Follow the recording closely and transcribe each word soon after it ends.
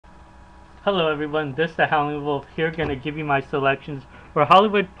Hello everyone, this is the Howling Wolf here, gonna give you my selections for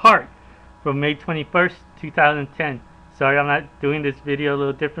Hollywood Park from May 21st, 2010. Sorry I'm not doing this video a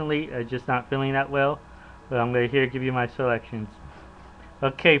little differently, I'm just not feeling that well, but I'm gonna here give you my selections.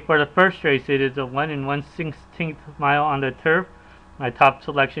 Okay, for the first race, it is a 1 1/16 mile on the turf. My top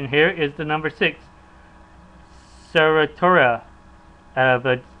selection here is the number 6, Saratoria, out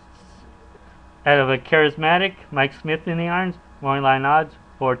of a charismatic Mike Smith in the irons, morning line odds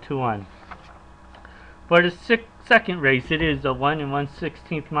 4-1. For the second race, it is a 1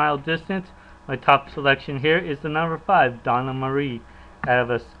 1/16 mile distance. My top selection here is the number 5, Donna Marie, out of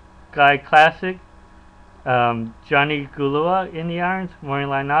a Sky Classic, Johnny Gulua in the irons, morning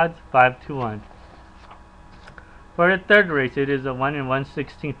line odds 5-1. For the third race, it is a 1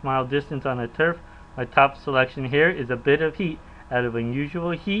 1/16 mile distance on the turf. My top selection here is a Bit of Heat, out of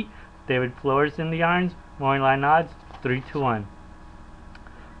Unusual Heat, David Flores in the irons, morning line odds 3-1.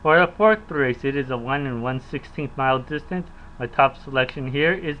 For the fourth race, it is a 1 1/16 mile distance. My top selection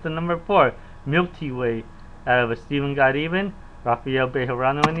here is the number 4, Milky Way, out of a Stephen Got Even, Rafael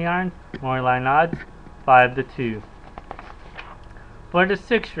Bejarano in the irons, morning line odds 5-2. For the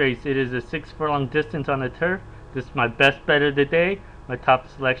sixth race, it is a 6 furlong distance on the turf. This is my best bet of the day. My top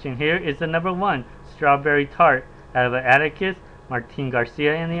selection here is the number 1, Strawberry Tart, out of Atticus, Martin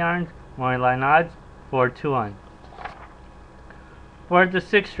Garcia in the irons, morning line odds 4-1. For the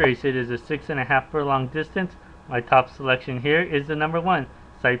sixth race, it is a 6.5 furlong distance. My top selection here is the number 1,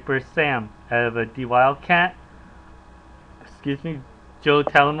 Cypress Sam, out of a D Wildcat, Joe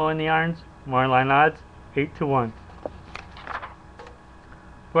Talamo in the irons, morning line odds 8-1.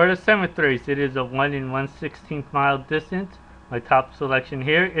 For the seventh race, it is a 1 1/16 mile distance. My top selection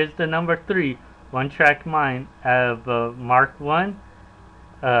here is the number 3, One Track Mind, out of Mark 1,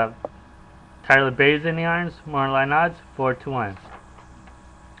 Tyler Bays in the irons, morning line odds 4-1.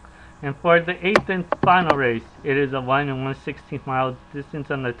 And for the eighth and final race, it is a 1 1/16 mile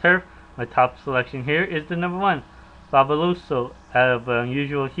distance on the turf. My top selection here is the number 1, Fabuloso, out of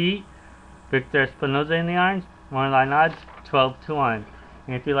Unusual Heat, Victor Espinoza in the irons, morning line odds 12-1.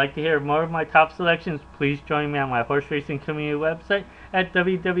 And if you'd like to hear more of my top selections, please join me on my horse racing community website at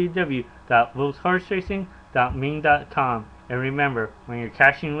www.wolfshorseracing.ming.com. And remember, when you're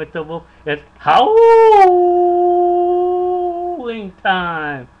cashing with the Wolf, it's howling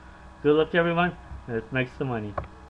time! Good luck everyone, let's make some money.